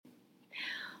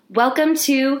Welcome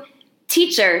to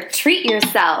Teacher, Treat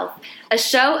Yourself, a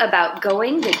show about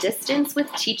going the distance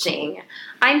with teaching.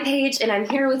 I'm Paige, and I'm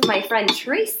here with my friend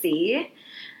Tracy,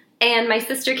 and my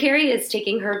sister Carrie is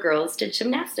taking her girls to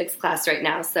gymnastics class right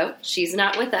now, so she's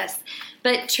not with us.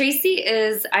 But Tracy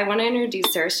is, I want to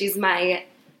introduce her. She's my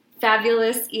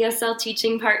fabulous ESL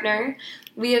teaching partner.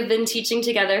 We have been teaching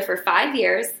together for 5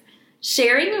 years,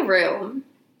 sharing a room,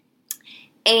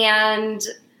 and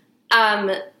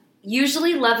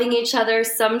usually loving each other,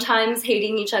 sometimes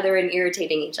hating each other and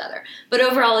irritating each other. But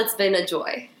overall, it's been a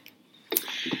joy. Did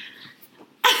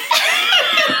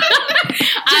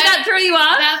that throw you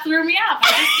off? That threw me off.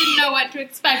 I just didn't know what to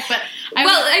expect. But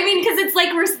because it's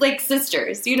like we're like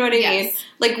sisters. You know what I mean?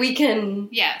 Like we can.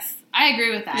 Yes, I agree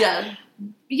with that.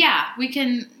 Yeah, we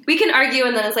can. We can argue,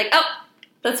 and then it's like, oh,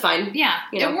 that's fine. Yeah,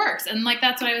 it works, and like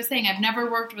that's what I was saying. I've never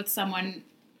worked with someone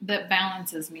that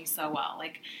balances me so well.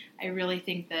 Like, I really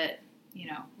think that,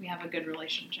 we have a good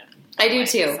relationship. I do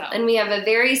too. So. And we have a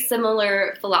very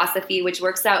similar philosophy, which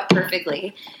works out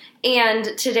perfectly.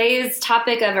 And today's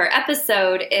topic of our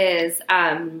episode is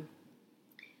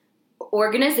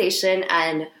organization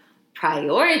and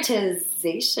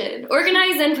prioritization.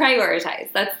 Organize and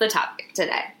prioritize. That's the topic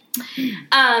today.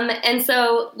 And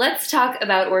so let's talk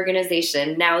about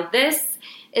organization. Now, this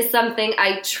is something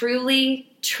I truly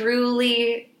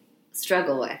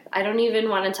struggle with. I don't even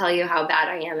want to tell you how bad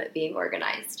I am at being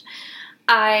organized.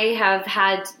 I have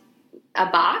had a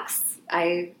box.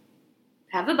 I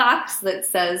have a box that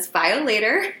says file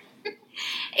later.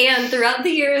 And throughout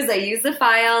the years, I use a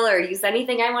file or use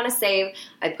anything I want to save.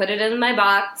 I put it in my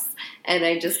box, and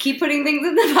I just keep putting things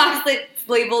in the box that's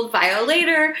labeled file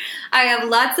later. I have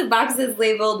lots of boxes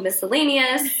labeled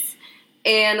miscellaneous,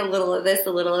 and a little of this,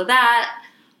 a little of that.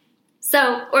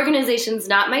 So organization's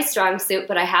not my strong suit,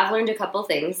 but I have learned a couple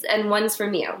things, and one's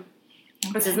from you. Okay.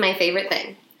 This is my favorite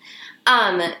thing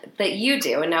that you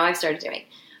do, and now I've started doing.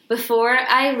 Before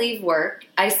I leave work,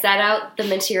 I set out the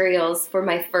materials for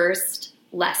my first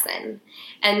lesson.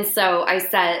 And so I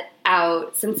set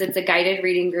out, since it's a guided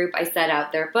reading group, I set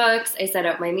out their books, I set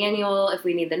out my manual. If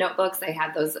we need the notebooks, I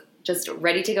have those just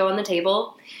ready to go on the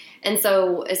table. And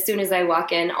so as soon as I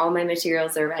walk in, all my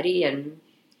materials are ready, and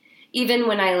even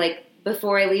when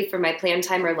before I leave for my plan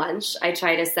time or lunch, I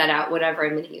try to set out whatever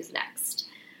I'm going to use next,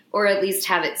 or at least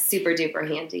have it super duper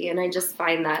handy. And I just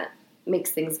find that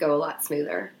makes things go a lot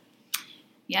smoother.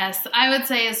 Yes, I would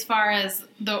say as far as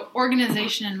the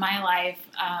organization in my life,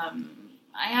 I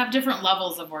have different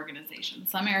levels of organization.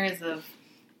 Some areas of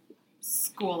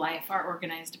school life are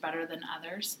organized better than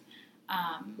others.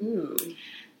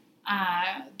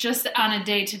 Just on a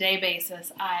day-to-day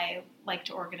basis, I like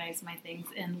to organize my things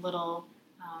in little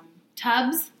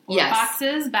tubs or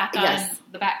boxes back on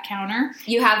the back counter.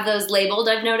 You have those labeled,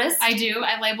 I've noticed. I do.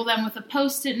 I label them with a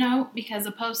Post-it note because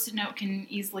a Post-it note can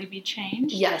easily be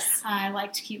changed. Yes. I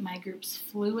like to keep my groups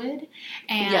fluid,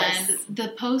 and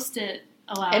the Post-it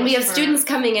allows and we have students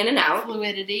coming in and out.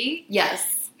 Fluidity.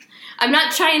 Yes. I'm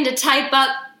not trying to type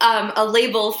up a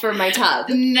label for my tub.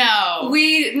 No.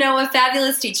 We know a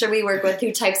fabulous teacher we work with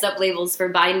who types up labels for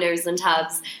binders and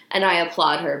tubs, and I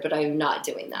applaud her, but I'm not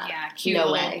doing that. Yeah, cute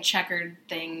little checkered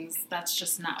things. That's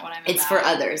just not what I'm about. It's for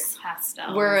others.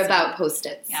 Pastels. We're about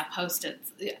Post-its. Yeah,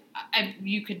 Post-its.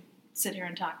 You could sit here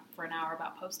and talk for an hour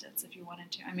about Post-its if you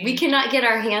wanted to. I mean, we cannot get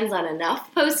our hands on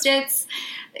enough Post-its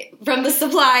from the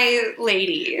supply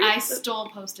lady. I stole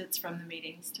Post-its from the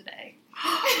meetings today.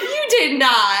 You did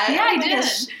not. Yeah, I did.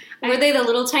 Were they the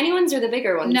little tiny ones or the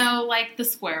bigger ones? No, like the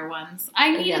square ones.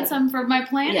 I needed some for my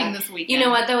planning this weekend. You know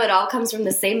what, though? It all comes from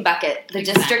the same bucket, the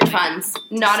district funds.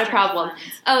 Not a problem. Funds.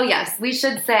 Oh, yes. We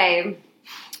should say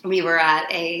we were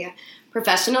at a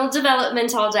professional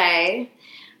development all day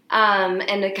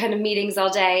and a kind of meetings all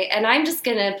day, and I'm just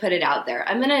going to put it out there.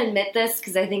 I'm going to admit this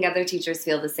because I think other teachers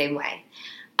feel the same way.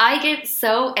 I get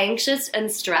so anxious and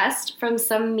stressed from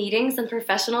some meetings and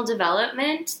professional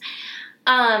development.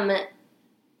 I'd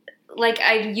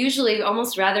usually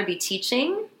almost rather be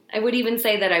teaching. I would even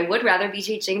say that I would rather be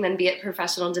teaching than be at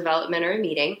professional development or a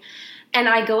meeting. And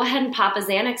I go ahead and pop a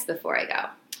Xanax before I go.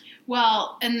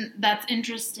 Well, and that's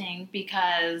interesting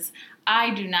because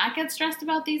I do not get stressed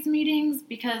about these meetings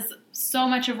because so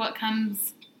much of what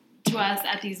comes to us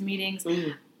at these meetings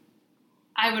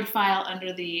I would file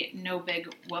under the no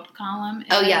big whoop column in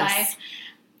my life.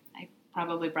 I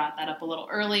probably brought that up a little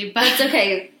early, but that's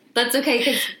okay. That's okay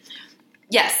because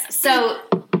So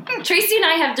Tracy and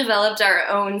I have developed our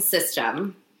own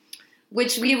system,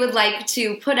 which we would like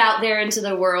to put out there into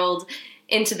the world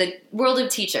of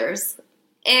teachers,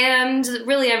 and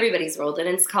really everybody's world, and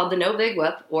it's called the No Big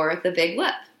Whoop or the Big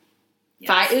Whoop.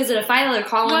 Yes. Is it a file or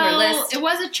column or list? It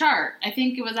was a chart. I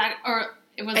think it was, I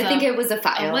think it was a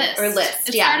file list. or list.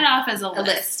 It started off as a list. A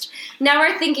list. Now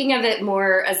we're thinking of it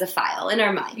more as a file in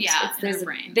our mind. Yeah, there's in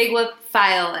our brain. a Big Whoop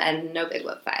file and no Big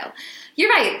Whoop file. You're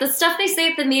right. The stuff they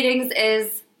say at the meetings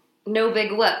is no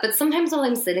Big Whoop. But sometimes while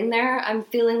I'm sitting there, I'm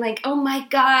feeling like, oh my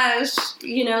gosh,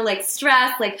 like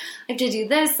stress. Like I have to do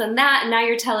this and that. And now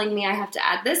you're telling me I have to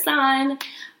add this on.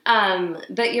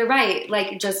 But you're right.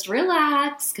 Like just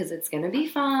relax because it's going to be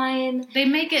fine. They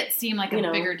make it seem like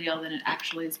a bigger deal than it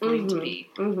actually is going to be.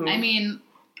 Mm-hmm. I mean,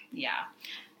 yeah.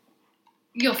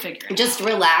 You'll figure it out. Just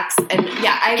relax. And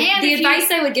the advice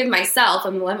I would give myself,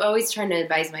 I'm always trying to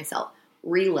advise myself,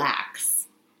 relax.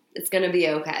 It's going to be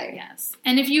okay. Yes.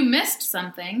 And if you missed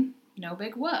something, no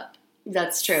Big Whoop.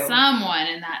 That's true. Someone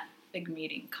in that big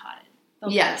meeting caught it. They'll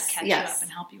catch you up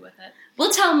and help you with it.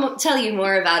 We'll tell you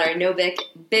more about our no Big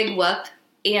Whoop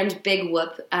and Big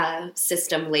Whoop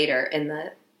system later in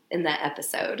the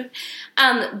episode.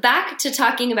 Back to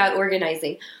talking about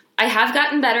organizing. I have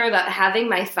gotten better about having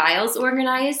my files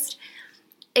organized,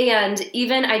 and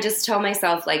even I just tell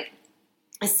myself, like,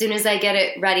 as soon as I get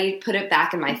it ready, put it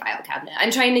back in my file cabinet.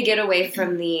 I'm trying to get away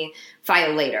from the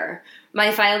file later.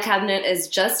 My file cabinet is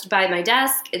just by my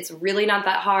desk. It's really not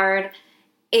that hard,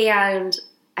 and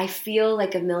I feel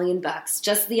like $1,000,000.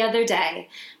 Just the other day,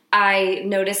 I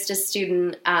noticed a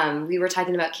student, we were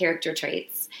talking about character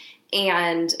traits,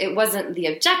 and it wasn't the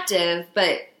objective,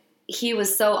 but he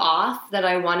was so off that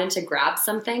I wanted to grab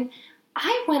something.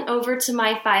 I went over to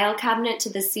my file cabinet to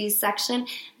the C section.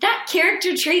 That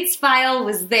character traits file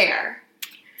was there.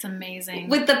 It's amazing.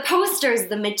 With the posters,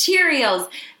 the materials,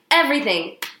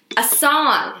 everything. A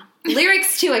song.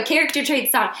 Lyrics to a character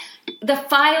trait song. The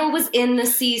file was in the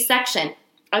C section.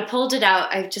 I pulled it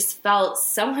out. I just felt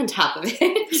so on top of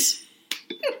it.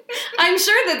 I'm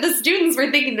sure that the students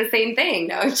were thinking the same thing.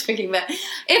 No, I'm joking, but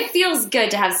it feels good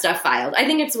to have stuff filed. I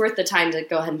think it's worth the time to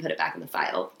go ahead and put it back in the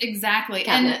file. Exactly.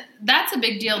 cabinet. And that's a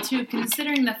big deal, too,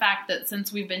 considering the fact that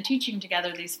since we've been teaching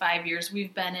together these 5 years,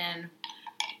 we've been in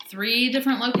 3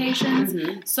 different locations.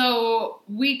 Mm-hmm. So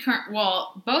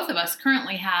both of us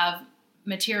currently have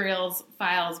materials,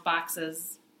 files,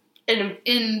 boxes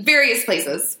in Various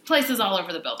places. places all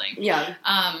over the building. Yeah.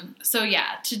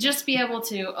 To just be able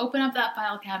to open up that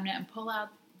file cabinet and pull out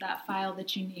that file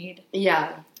that you need,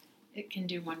 Yeah. it can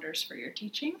do wonders for your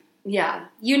teaching. Yeah.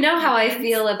 You know how I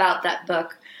feel about that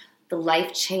book, The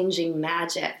Life-Changing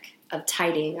Magic of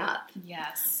Tidying Up,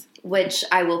 Yes. which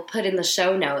I will put in the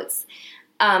show notes.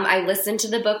 I listened to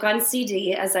the book on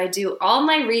CD as I do all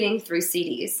my reading through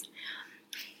CDs.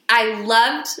 I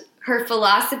loved her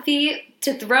philosophy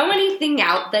to throw anything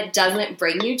out that doesn't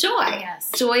bring you joy.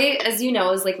 Yes. Joy, as you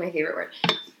know, is like my favorite word.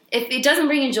 If it doesn't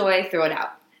bring you joy, throw it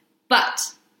out.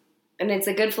 But, and it's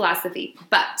a good philosophy,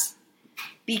 but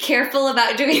be careful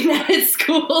about doing that at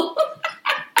school.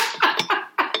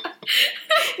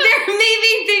 There may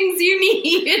be things you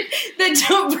need that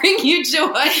don't bring you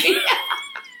joy.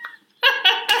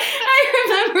 I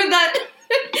remember that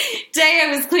day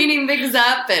I was cleaning things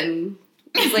up, and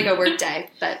it was like a work day,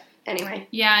 but anyway.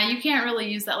 Yeah, you can't really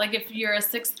use that. Like if you're a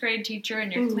 6th grade teacher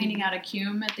and you're cleaning out a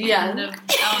cume at the Yeah. end of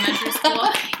elementary school,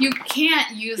 you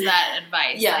can't use that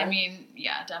advice. Yeah. I mean,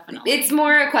 yeah, definitely. It's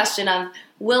more a question of,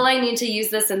 will I need to use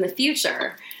this in the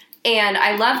future? And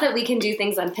I love that we can do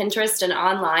things on Pinterest and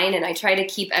online, and I try to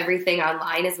keep everything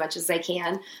online as much as I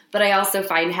can. But I also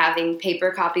find having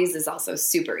paper copies is also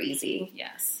super easy.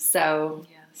 Yes. So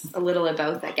a little of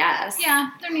both, I guess. Yeah,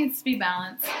 there needs to be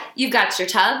balance. You've got your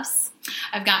tubs.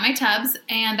 I've got my tubs,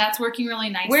 and that's working really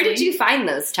nicely. Where did you find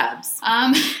those tubs?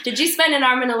 Did you spend an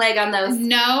arm and a leg on those?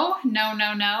 No,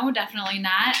 definitely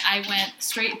not. I went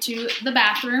straight to the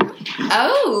bathroom.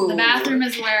 Oh. The bathroom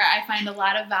is where I find a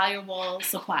lot of valuable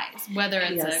supplies, whether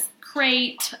it's a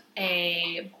crate,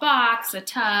 a box, a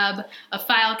tub, a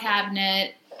file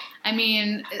cabinet. I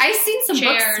mean, I've seen some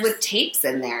chairs. books with tapes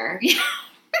in there.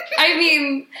 I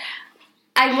mean,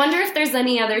 I wonder if there's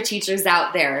any other teachers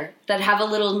out there that have a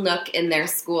little nook in their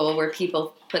school where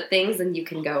people put things and you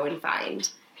can go and find.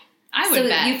 I would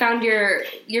bet. So you found your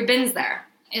bins there.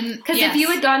 Because if you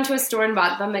had gone to a store and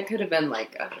bought them, it could have been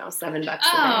like, I don't know, $7 a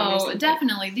Oh, something.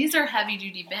 Definitely. These are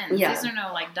heavy-duty bins. Yeah. These are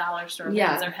no, like, dollar store bins.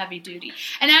 Yeah. They're heavy-duty.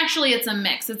 And actually, it's a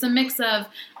mix. It's a mix of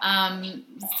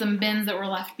some bins that were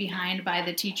left behind by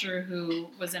the teacher who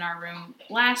was in our room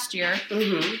last year.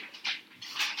 Mm-hmm.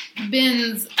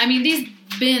 Bins, I mean, these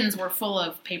bins were full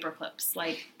of paper clips,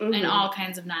 like, Mm-hmm. and all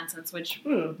kinds of nonsense, which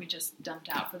we just dumped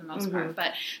out for the most part.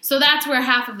 But so that's where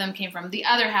half of them came from. The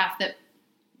other half that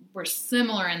were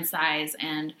similar in size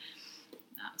and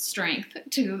strength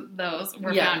to those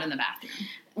were Yeah. found in the bathroom.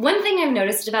 One thing I've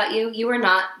noticed about you, you are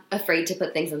not afraid to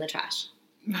put things in the trash.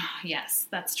 Yes,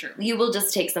 that's true. You will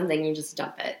just take something and just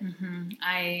dump it.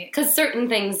 Mm-hmm. Because certain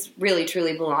things really,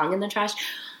 truly belong in the trash.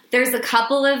 There's a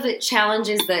couple of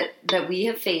challenges that we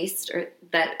have faced or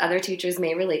that other teachers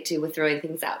may relate to with throwing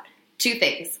things out. 2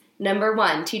 things. Number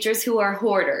 1, teachers who are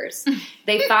hoarders.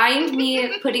 They find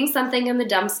me putting something in the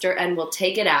dumpster and will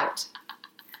take it out.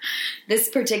 This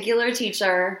particular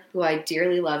teacher, who I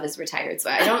dearly love, is retired, so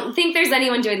I don't think there's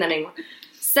anyone doing that anymore.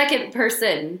 Second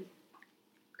person,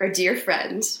 our dear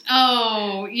friend.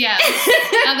 Oh, yes.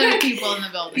 Other people in the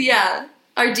building. Yeah.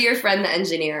 Our dear friend, the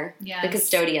engineer, Yes. the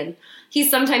custodian. He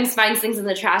sometimes finds things in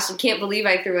the trash and can't believe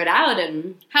I threw it out.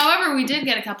 And However, we did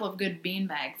get a couple of good bean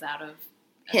bags out of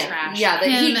him, trash. yeah, but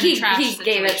Him in a he trash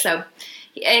gave it. situation. So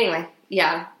anyway,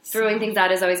 yeah, throwing things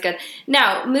out is always good.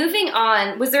 Now, moving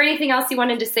on. Was there anything else you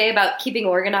wanted to say about keeping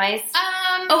organized?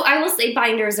 Oh, I will say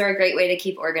binders are a great way to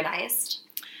keep organized.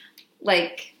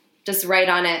 Like, just write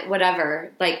on it,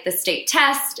 whatever, like the state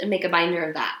test, and make a binder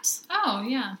of that. Oh,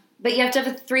 yeah. But you have to have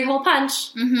a 3-hole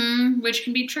punch. Mm-hmm. Which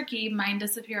can be tricky. Mine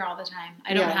disappear all the time.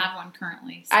 I don't Yeah. have one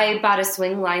currently. So. I bought a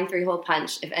swing line 3-hole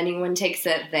punch. If anyone takes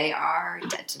it, they are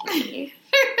dead to me.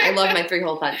 I love my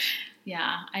 3-hole punch.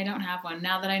 Yeah, I don't have one.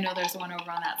 Now that I know there's one over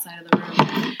on that side of the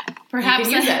room, perhaps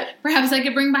use it. Perhaps I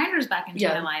could bring binders back into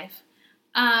Yeah. my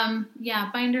life. Yeah,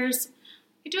 binders.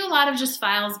 I do a lot of just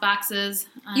files, boxes.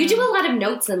 You do a lot of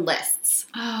notes and lists.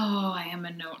 Oh, I am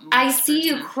a note and list I see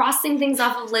you person. crossing things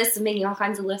off of lists and making all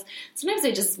kinds of lists. Sometimes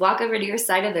I just walk over to your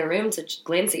side of the room to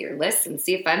glance at your lists and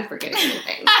see if I'm forgetting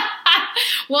anything.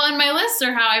 Well, and my lists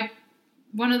are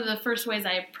one of the first ways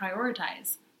I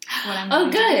prioritize what I'm Oh,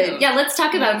 going to good. do. Yeah, let's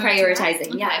talk about What I'm going to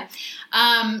prioritizing. do. Yeah.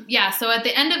 Yeah, so at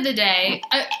the end of the day,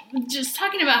 just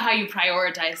talking about how you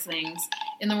prioritize things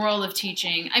in the world of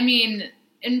teaching, I mean,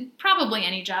 in probably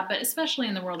any job, but especially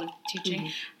in the world of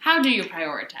teaching, how do you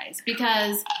prioritize?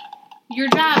 Because your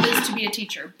job is to be a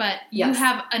teacher, but you Yes.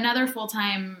 have another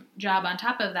full-time job on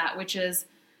top of that, which is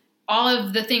all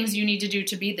of the things you need to do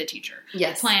to be the teacher.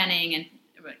 Yes. Planning and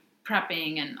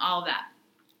prepping and all of that.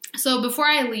 So before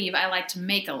I leave, I like to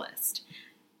make a list.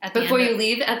 At the Before end you of-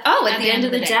 leave? At the end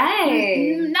of the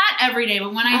day. Not every day,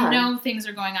 but when I Uh-huh. know things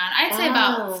are going on. I'd say Oh.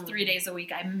 about 3 days a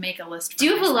week I make a list. Do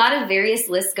you have a lot of various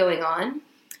lists going on?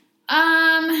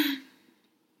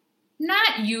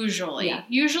 Not usually. Yeah.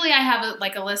 Usually I have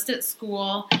a list at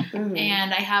school Mhm.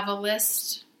 and I have a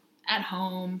list at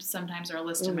home sometimes, or a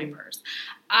list in my Mhm. purse.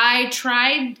 I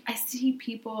see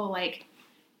people like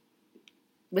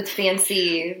With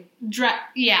fancy...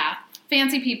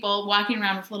 fancy people walking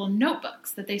around with little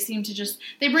notebooks that they seem to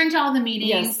they bring to all the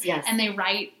meetings Yes. and they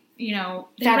write, they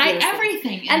Fabulous write things.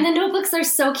 everything. And the notebooks are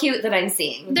so cute that I'm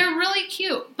seeing. They're really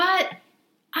cute, but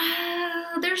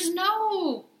there's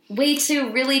no Way to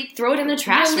really throw it in the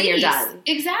trash when you're release. done.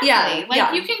 Exactly. Yeah,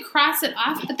 yeah. You can cross it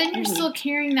off, but then you're Mhm. still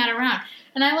carrying that around.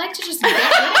 And I like to just get rid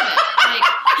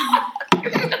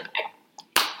of it.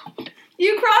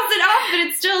 You cross it off, but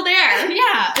it's still there.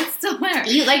 Yeah, it's still there.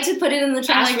 You like to put it in the I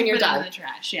trash like when to you're put it done. in the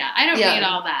trash. Yeah, I don't Yeah. need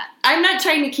all that. I'm not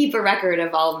trying to keep a record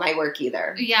of all of my work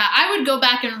either. Yeah, I would go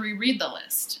back and reread the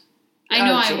list. I Oh,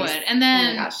 know I geez. would, and Oh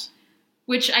then my gosh.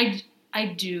 which I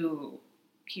do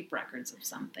keep records of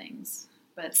some things,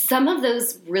 but Some of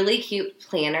those really cute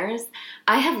planners,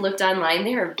 I have looked online.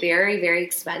 They are very, very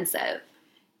expensive.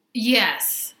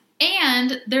 yes.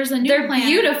 And there's a new They're planner.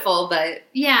 beautiful, but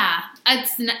Yeah,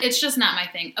 it's just not my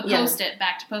thing. A Yeah. Post-it,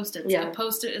 back to Post-its. Yeah. A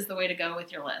Post-it is the way to go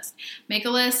with your list. Make a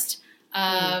list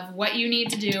of what you need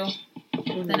to do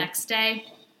the next day.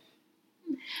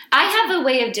 I have a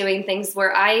way of doing things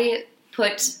where I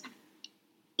put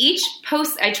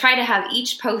I try to have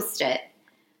each Post-it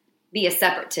be a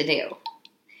separate to-do.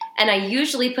 And I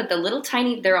usually put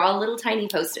they're all little tiny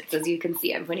Post-its, as you can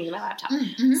see. I'm putting in my laptop.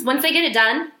 Mm-hmm. So once I get it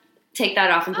done, take that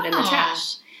off and put it in the Oh.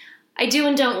 trash. I do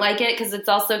and don't like it because it's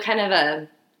also kind of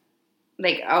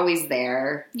always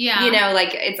there. Yeah.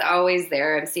 It's always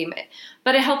there. I'm seeing it.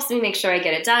 But it helps me make sure I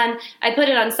get it done. I put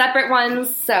it on separate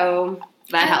ones, so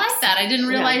that I helps. like that. I didn't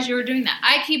realize you were doing that.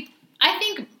 I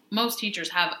think most teachers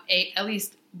have at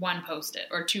least one Post-it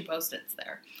or 2 Post-its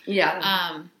there.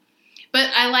 Yeah. But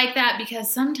I like that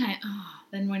because sometimes,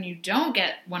 then when you don't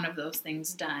get one of those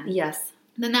things done, Yes.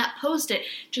 then that Post-it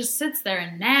just sits there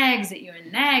and nags at you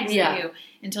and nags Yeah. at you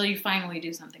until you finally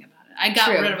do something about it. I got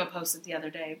True. rid of a Post-it the other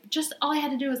day. Just all I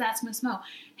had to do was ask Miss Mo,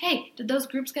 hey, did those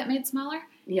groups get made smaller?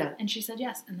 Yeah. And she said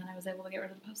yes, and then I was able to get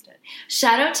rid of the Post-it.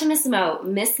 Shout out to Miss Mo.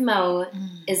 Miss Mo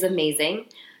is amazing.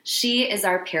 She is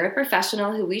our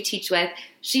paraprofessional who we teach with.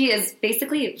 She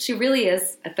really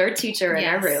is a third teacher in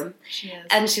our room. She is.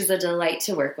 And she's a delight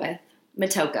to work with.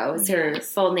 Motoko is her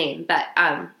full name, but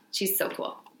she's so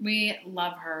cool. We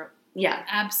love her. Yeah.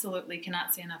 Absolutely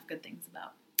cannot say enough good things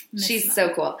about Miss She's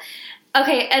so cool.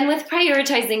 Okay, and with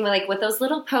prioritizing, like with those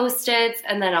little Post-its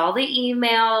and then all the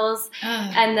emails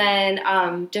and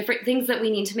then different things that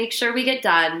we need to make sure we get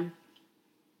done,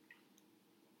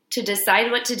 to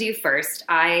decide what to do first,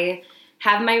 I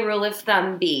have my rule of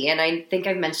thumb be, and I think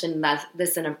I've mentioned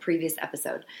this in a previous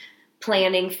episode,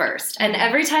 planning first. And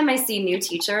every time I see new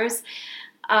teachers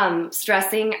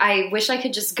stressing, I wish I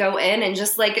could just go in and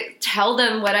just like tell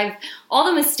them all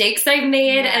the mistakes I've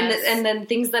made and then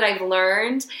things that I've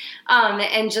learned,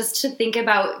 and just to think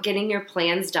about getting your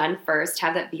plans done first,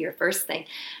 have that be your first thing.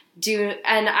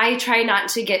 And I try not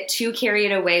to get too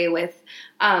carried away with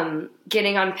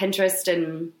getting on Pinterest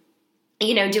and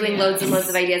doing loads and loads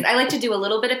of ideas. I like to do a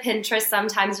little bit of Pinterest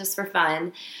sometimes just for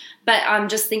fun, but I'm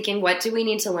just thinking, what do we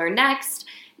need to learn next?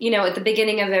 At the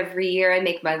beginning of every year, I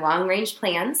make my long-range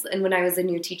plans, and when I was a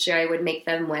new teacher, I would make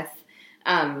them with,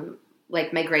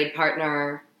 like my grade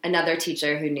partner, another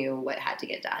teacher who knew what had to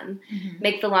get done. Mm-hmm.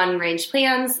 Make the long-range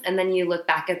plans, and then you look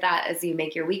back at that as you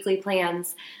make your weekly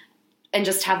plans, and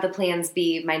just have the plans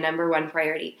be my number one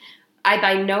priority. I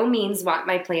by no means want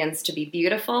my plans to be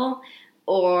beautiful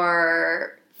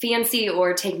or fancy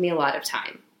or take me a lot of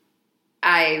time.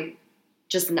 I'm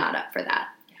just not up for that.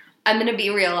 I'm going to be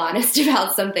real honest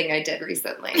about something I did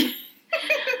recently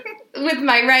with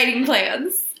my writing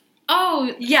plans.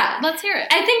 Oh, yeah. Let's hear it.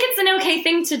 I think it's an okay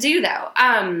thing to do,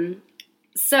 though.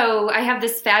 So I have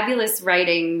this fabulous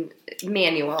writing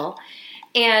manual,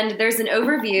 and there's an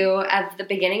overview at the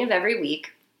beginning of every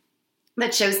week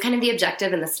that shows kind of the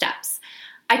objective and the steps.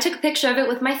 I took a picture of it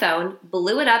with my phone,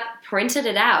 blew it up, printed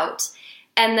it out,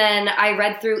 and then I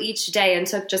read through each day and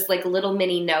took just like little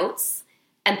mini notes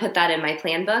and put that in my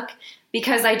plan book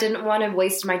because I didn't want to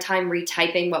waste my time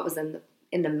retyping what was in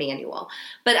the manual.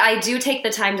 But I do take the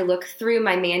time to look through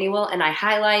my manual, and I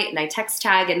highlight and I text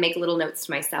tag and make little notes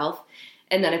to myself,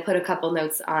 and then I put a couple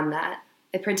notes on that.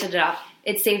 I printed it off.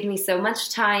 It saved me so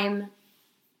much time.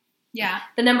 Yeah.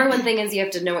 The number one thing is you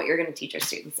have to know what you're going to teach your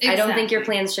students. Exactly. I don't think your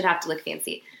plans should have to look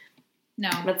fancy. No.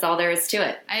 That's all there is to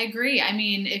it. I agree. I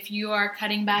mean, if you are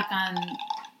cutting back on,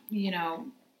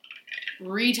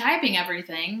 retyping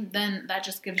everything, then that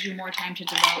just gives you more time to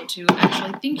devote to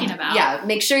actually thinking about. Yeah,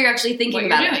 make sure you're actually thinking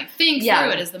about it. Think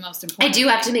through it is the most important. I do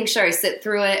have to make sure I sit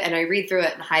through it and I read through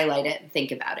it and highlight it and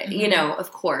think about it, Mm-hmm.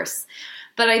 Of course.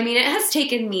 But I mean, it has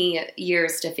taken me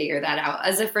years to figure that out.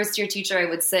 As a first-year teacher, I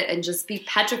would sit and just be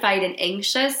petrified and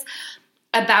anxious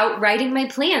about writing my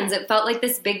plans. It felt like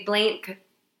this big blank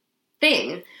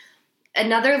thing.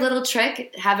 Another little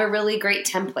trick, have a really great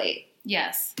template.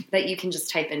 Yes. That you can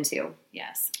just type into.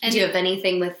 Yes. And do you have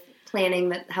anything with planning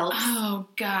that helps? Oh,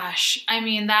 gosh. I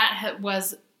mean, it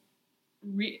was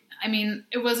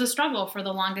a struggle for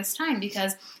the longest time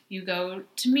because you go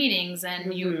to meetings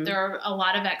and there are a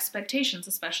lot of expectations,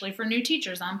 especially for new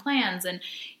teachers on plans. And,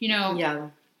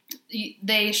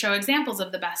 they show examples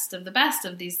of the best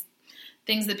of these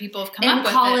things that people have come up with.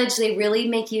 In college, they really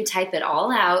make you type it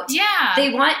all out. Yeah.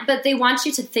 They want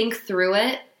you to think through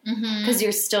it because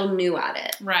you're still new at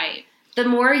it. Right. The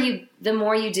more you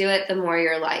do it, the more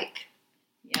you're like,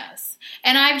 yes.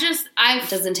 And it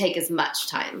doesn't take as much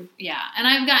time. Yeah. And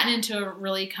I've gotten into a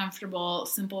really comfortable,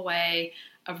 simple way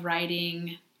of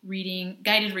writing,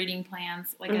 guided reading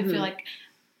plans. Like, I feel like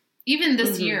even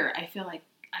this year, I feel like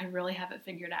I really have it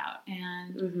figured out.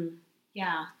 And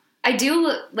yeah. I do,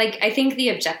 I think the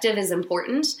objective is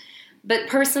important, but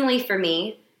personally for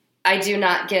me, I do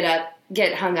not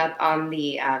get hung up on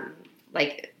the,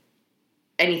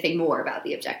 anything more about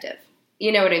the objective.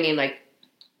 You know what I mean? Like,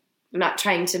 I'm not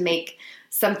trying to make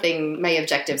my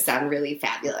objective sound really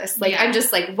fabulous. I'm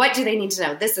just like, what do they need to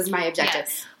know? This is my objective.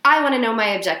 Yes. I want to know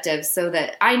my objective so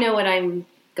that I know what I'm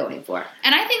going for.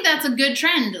 And I think that's a good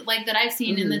trend, that I've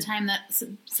seen in the time that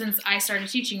since I started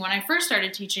teaching. When I first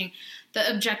started teaching, the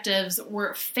objectives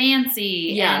were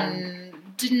fancy and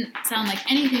didn't sound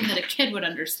like anything that a kid would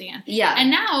understand. Yeah. And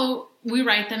now we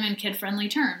write them in kid-friendly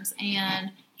terms.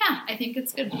 And, yeah, I think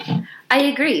it's good. I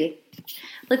agree.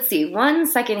 Let's see. 1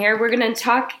 second here. We're going to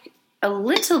talk a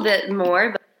little bit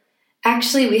more. But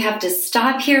actually, we have to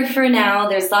stop here for now.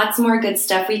 There's lots more good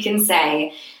stuff we can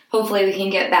say. Hopefully, we can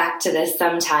get back to this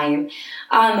sometime.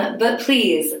 But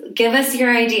please, give us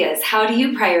your ideas. How do you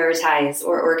prioritize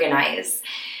or organize?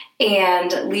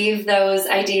 And leave those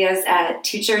ideas at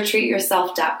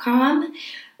teachertreatyourself.com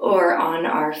or on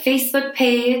our Facebook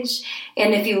page.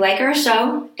 And if you like our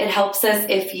show, it helps us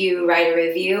if you write a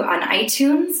review on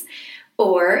iTunes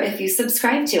or if you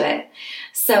subscribe to it.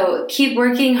 So keep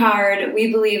working hard.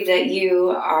 We believe that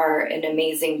you are an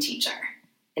amazing teacher.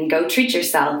 And go treat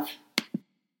yourself.